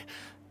slide.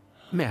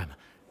 Ma'am,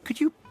 could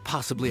you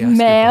possibly ask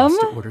your boss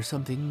to order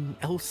something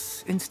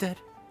else instead?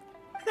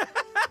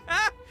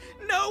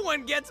 No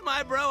one gets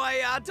my bro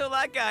Hayato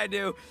like I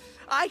do.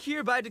 I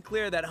hereby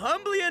declare that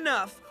humbly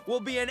enough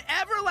will be an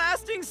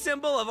everlasting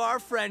symbol of our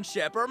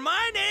friendship, or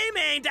my name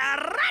ain't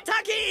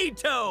Arataki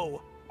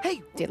Ito.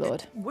 Hey, dear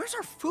Lord, where's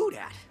our food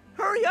at?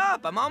 Hurry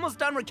up, I'm almost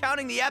done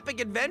recounting the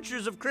epic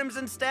adventures of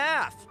Crimson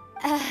Staff.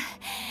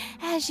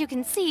 As you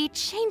can see,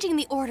 changing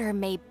the order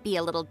may be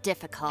a little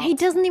difficult. He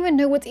doesn't even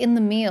know what's in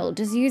the meal.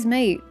 Just use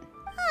meat.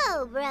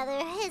 Oh, brother,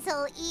 his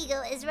whole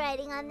ego is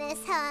riding on this,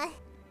 huh?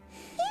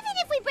 Even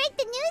if we break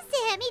the news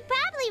to him, he'd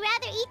probably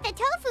rather eat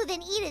the tofu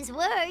than eat his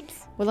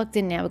words. We're locked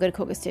in now. We've got to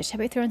cook this dish. How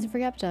about we throw in some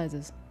free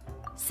appetizers?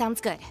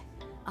 Sounds good.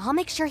 I'll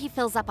make sure he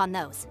fills up on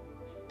those.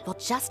 We'll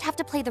just have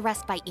to play the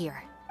rest by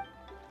ear.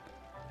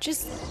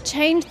 Just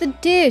change the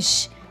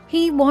dish.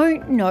 He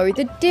won't know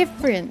the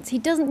difference. You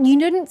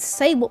didn't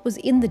say what was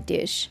in the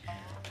dish.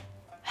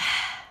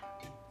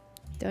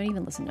 Don't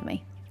even listen to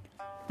me.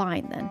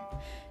 Fine then.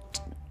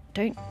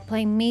 Don't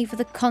blame me for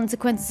the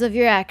consequences of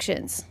your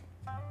actions.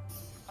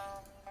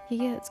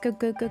 Yeah, let's go.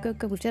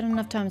 We've done it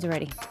enough times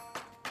already.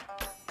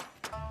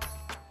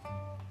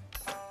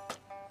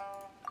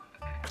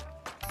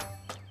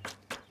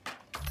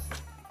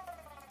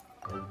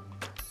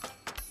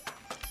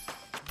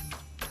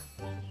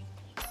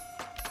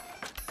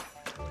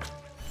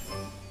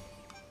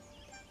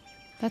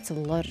 That's a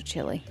lot of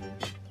chili.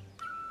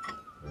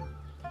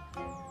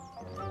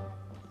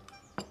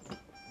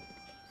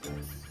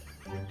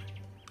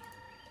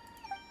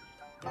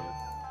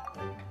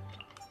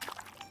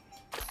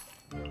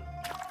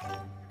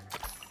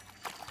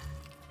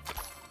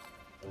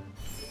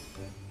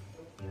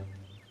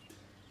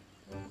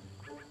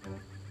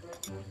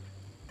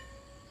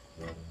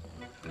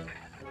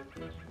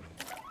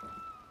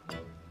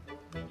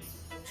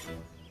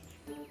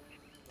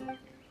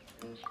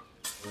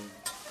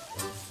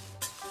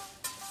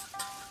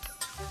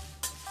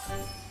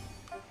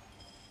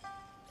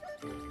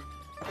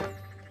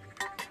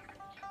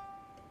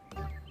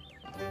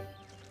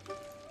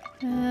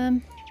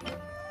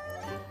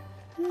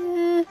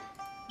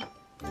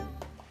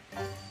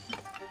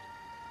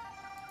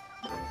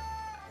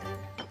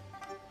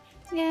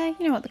 Yeah,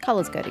 you know what? The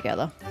colors go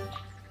together.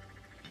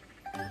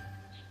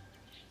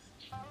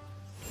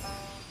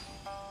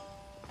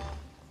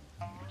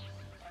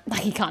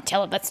 Like, you can't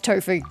tell it. That's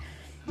tofu.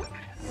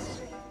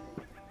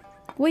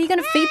 What are you going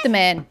to feed the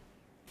man?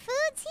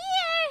 Food's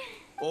here.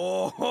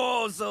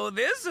 Oh, so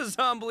this is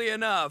humbly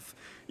enough.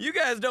 You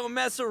guys don't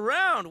mess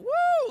around. Woo!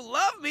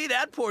 Love me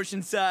that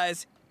portion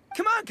size.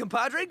 Come on,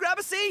 compadre, grab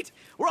a seat.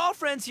 We're all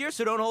friends here,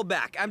 so don't hold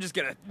back. I'm just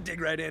gonna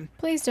dig right in.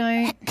 Please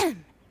don't.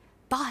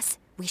 Boss,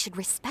 we should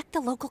respect the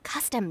local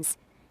customs.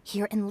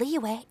 Here in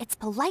Liyue, it's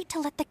polite to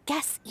let the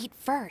guests eat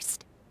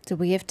first. Do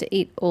we have to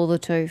eat all the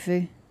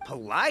tofu?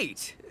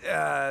 Polite?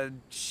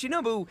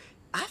 Shinobu,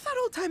 I thought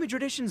old-timey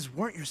traditions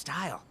weren't your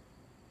style.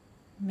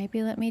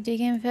 Maybe let me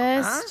dig in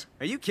first. Huh?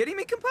 Are you kidding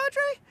me,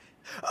 compadre?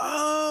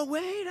 Oh,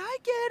 wait, I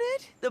get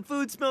it. The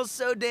food smells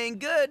so dang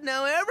good,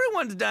 now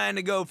everyone's dying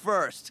to go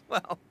first.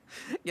 Well,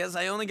 guess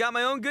I only got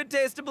my own good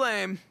taste to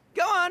blame.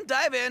 Go on,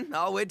 dive in.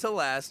 I'll wait till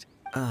last.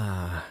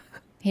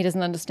 He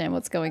doesn't understand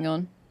what's going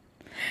on.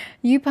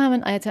 You, Palm,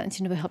 and Aether and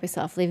Shinobu help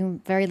yourself, leaving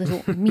very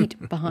little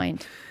meat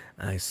behind.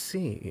 I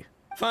see.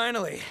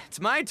 Finally, it's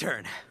my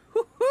turn.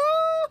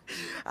 Woo-hoo!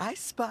 I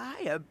spy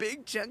a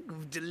big chunk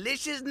of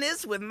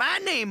deliciousness with my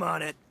name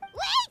on it.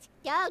 Wait!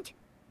 Don't.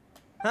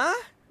 Huh?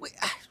 Wait,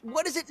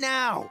 what is it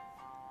now?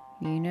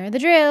 You know the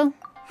drill.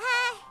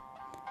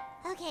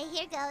 Okay,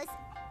 here goes.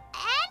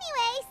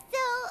 Anyway, so,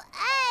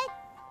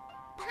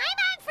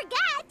 Paimon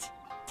forgot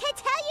to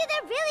tell you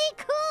the really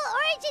cool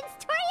origin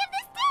story of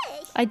this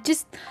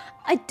dish.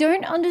 I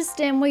don't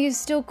understand why you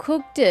still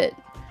cooked it.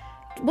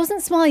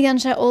 Wasn't Smiley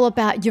Yansha all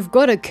about you've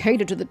got to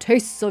cater to the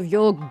tastes of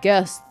your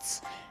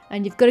guests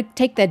and you've got to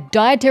take their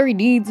dietary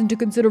needs into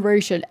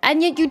consideration,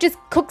 and yet you just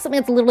cook something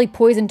that's literally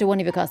poison to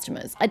one of your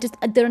customers? I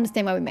don't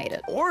understand why we made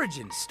it.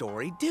 Origin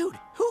story? Dude,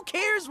 who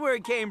cares where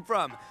it came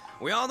from?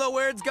 We all know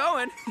where it's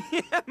going.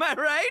 Am I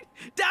right?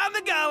 Down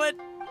the gullet.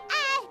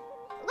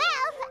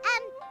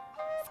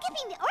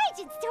 Skipping the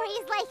origin story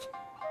is like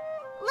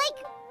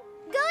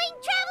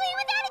traveling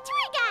without a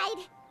tour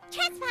guide.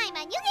 Trust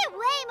Paimon, you get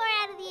way more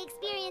out of the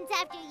experience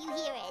after you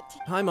hear it.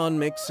 Paimon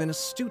makes an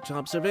astute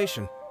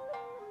observation.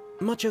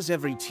 Much as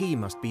every tea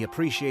must be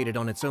appreciated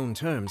on its own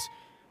terms,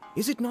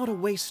 is it not a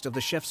waste of the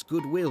chef's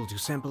goodwill to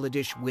sample a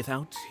dish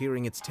without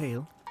hearing its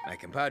tale? My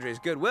compadre's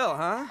goodwill,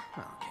 huh?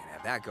 Oh, can't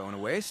have that going to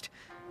waste.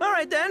 All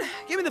right then,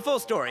 give me the full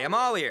story. I'm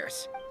all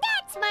ears.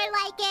 That's more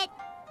like it.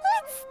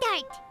 Let's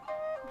start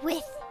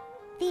with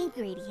the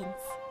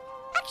ingredients.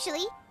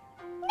 Actually,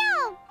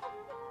 no.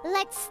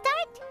 Let's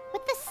start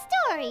with the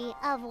story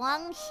of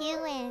Wang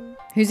Xuan.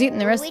 Who's eating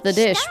the rest of the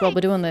dish while we're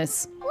doing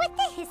this? With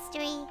the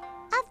history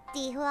of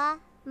Dihua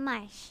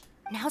Marsh.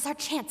 Now's our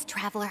chance,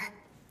 traveler.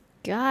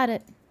 Got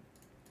it.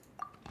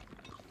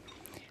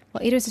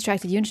 While Ito's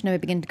distracted, you and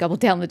Shinobu begin to gobble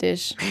down the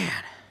dish.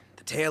 Man,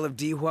 the tale of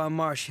Dihua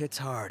Marsh hits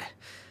hard.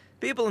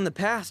 People in the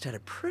past had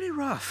it pretty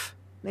rough.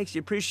 Makes you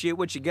appreciate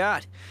what you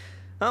got.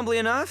 Humbly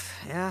enough,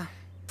 yeah,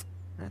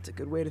 that's a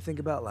good way to think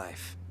about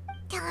life.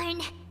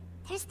 Darn,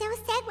 there's no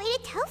segue to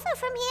tofu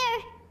from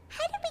here.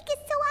 How did we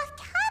get so off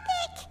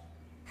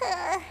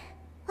topic?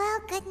 Well,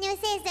 good news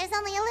is there's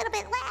only a little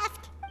bit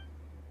left.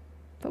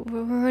 But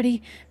we're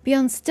already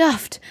beyond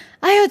stuffed.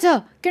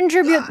 Iota,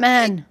 contribute,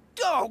 man.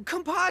 Oh,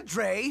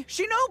 compadre,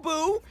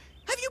 Shinobu,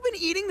 have you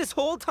been eating this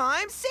whole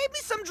time? Save me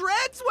some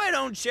dregs, why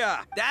don't ya?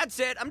 That's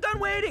it, I'm done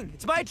waiting.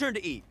 It's my turn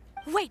to eat.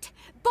 Wait,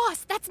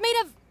 boss, that's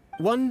made of...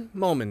 One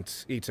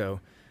moment,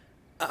 Ito.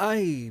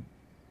 I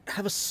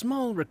have a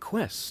small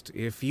request,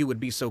 if you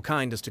would be so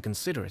kind as to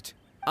consider it.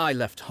 I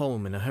left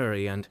home in a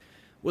hurry and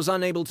was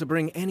unable to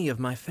bring any of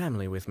my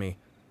family with me.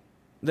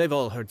 They've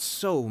all heard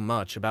so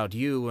much about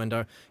you and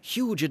are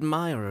huge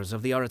admirers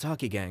of the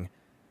Arataki gang,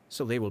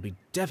 so they will be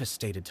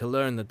devastated to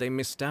learn that they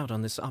missed out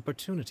on this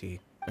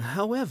opportunity.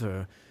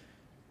 However,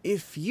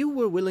 if you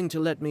were willing to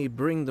let me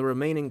bring the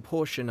remaining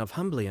portion of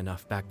Humbly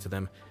Enough back to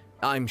them,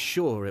 I'm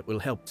sure it will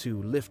help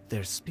to lift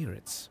their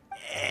spirits.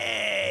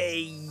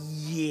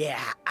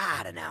 Yeah,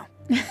 I don't know.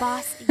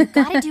 Boss, you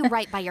gotta do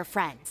right by your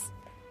friends.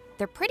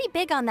 They're pretty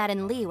big on that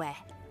in Liyue.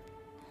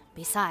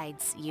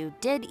 Besides, you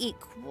did eat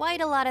quite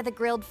a lot of the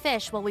grilled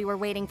fish while we were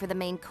waiting for the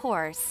main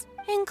course,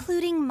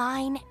 including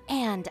mine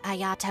and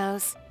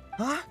Ayato's.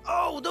 Huh?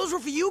 Oh, those were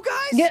for you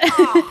guys? Yeah.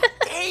 Oh,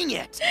 dang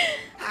it!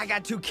 I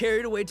got too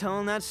carried away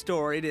telling that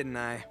story, didn't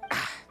I?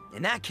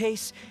 In that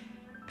case,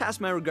 pass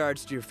my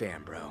regards to your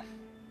fan, bro.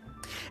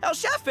 El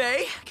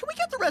Chefe, can we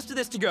get the rest of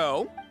this to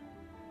go?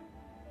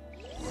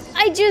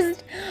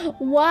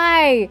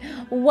 Why?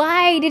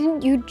 Why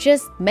didn't you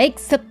just make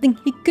something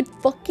he could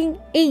fucking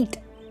eat?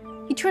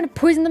 You trying to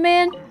poison the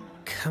man?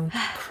 Count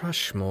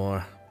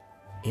Crushmore.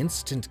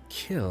 Instant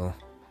kill.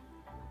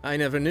 I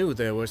never knew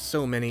there were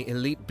so many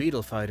elite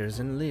beetle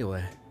fighters in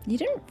Liyue. You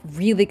didn't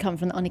really come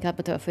from the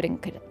Onikabuto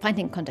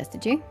fighting contest,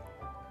 did you?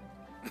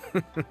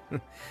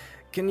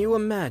 Can you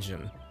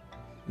imagine?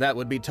 That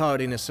would be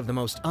tardiness of the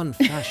most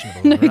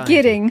unfashionable No variety.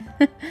 kidding.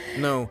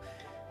 No,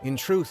 in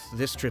truth,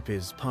 this trip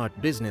is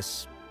part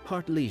business,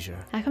 part leisure.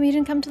 How come you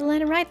didn't come to the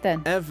Land of Right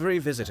then? Every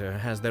visitor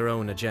has their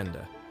own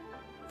agenda.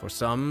 For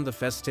some, the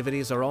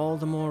festivities are all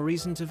the more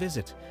reason to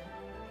visit.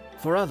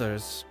 For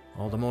others,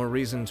 all the more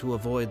reason to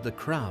avoid the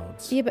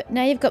crowds. Yeah, but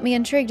now you've got me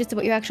intrigued as to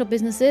what your actual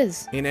business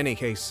is. In any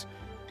case,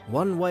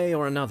 one way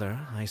or another,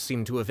 I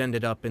seem to have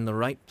ended up in the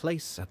right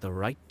place at the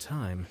right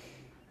time.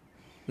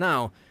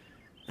 Now,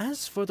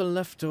 as for the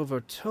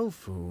leftover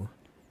tofu...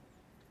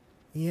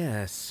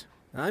 Yes,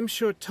 I'm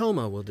sure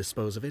Toma will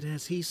dispose of it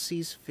as he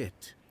sees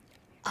fit.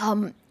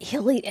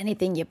 He'll eat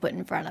anything you put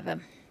in front of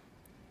him.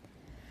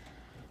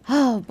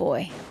 Oh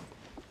boy.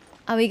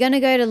 Are we gonna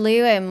go to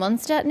Liyue and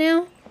Mondstadt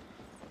now?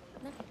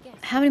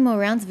 How many more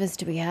rounds of this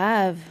do we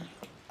have?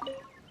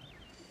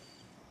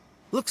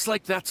 Looks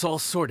like that's all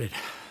sorted.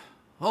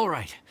 All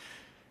right.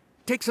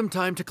 Take some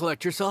time to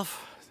collect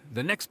yourself.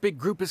 The next big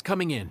group is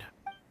coming in.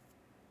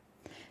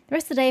 The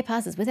rest of the day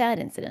passes without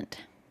incident.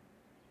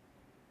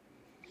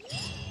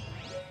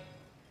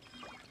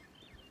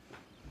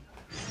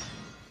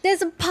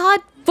 There's a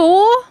part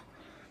 4?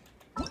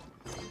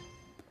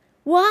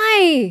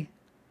 Why?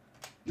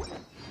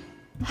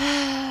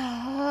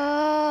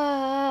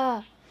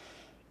 I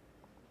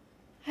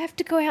have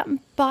to go out and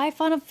buy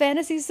Final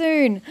Fantasy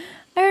soon.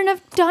 I don't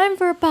have time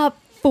for a part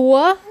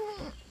 4.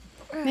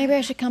 Maybe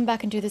I should come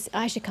back and do this.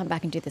 I should come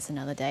back and do this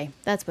another day.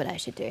 That's what I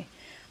should do.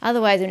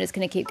 Otherwise, I'm just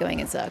going to keep going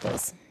in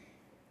circles.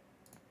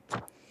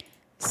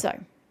 So,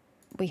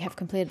 we have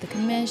completed the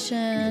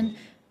commission.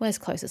 Where's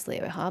closest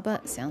Liyue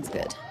Harbor? Sounds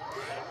good.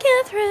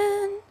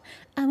 Catherine,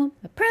 I want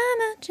my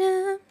Prima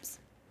gems.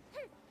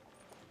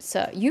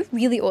 So, you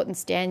really oughtn't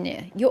stand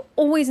there. You're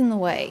always in the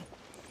way.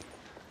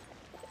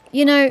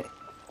 You know,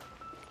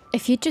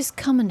 if you just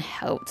come and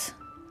helped.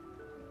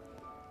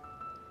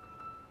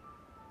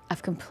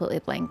 I've completely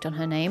blanked on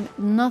her name.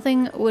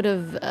 Nothing would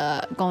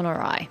have gone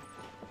awry.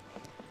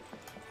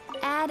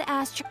 Add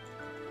Astro.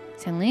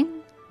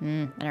 Tenling? I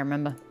don't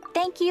remember.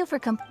 Thank you for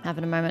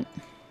Having a moment.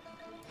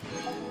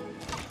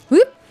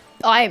 Whoop!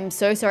 I am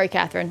so sorry,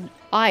 Catherine.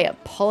 I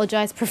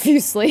apologize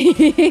profusely.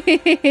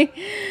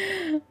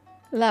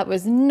 That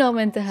was not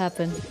meant to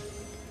happen.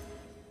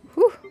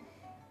 Whew.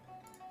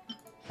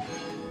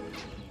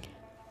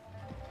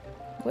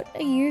 What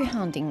are you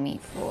hounding me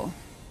for?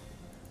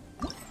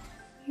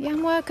 Yeah,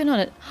 I'm working on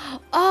it.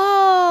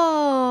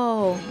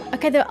 Oh!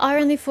 Okay, there are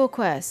only 4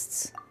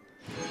 quests.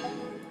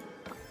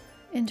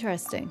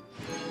 Interesting.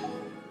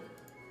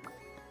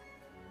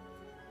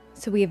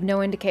 So we have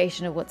no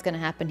indication of what's going to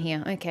happen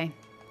here. Okay.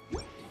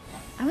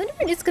 I wonder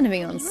when it's going to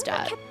be on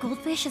stat. Kept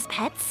goldfish as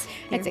pets?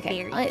 It's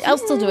okay. I'll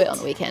still do it on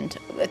the weekend.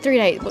 3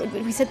 days.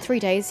 We said 3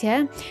 days,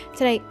 yeah?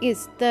 Today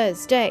is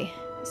Thursday.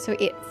 So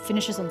it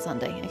finishes on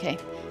Sunday. Okay.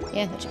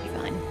 Yeah, that should be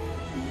fine.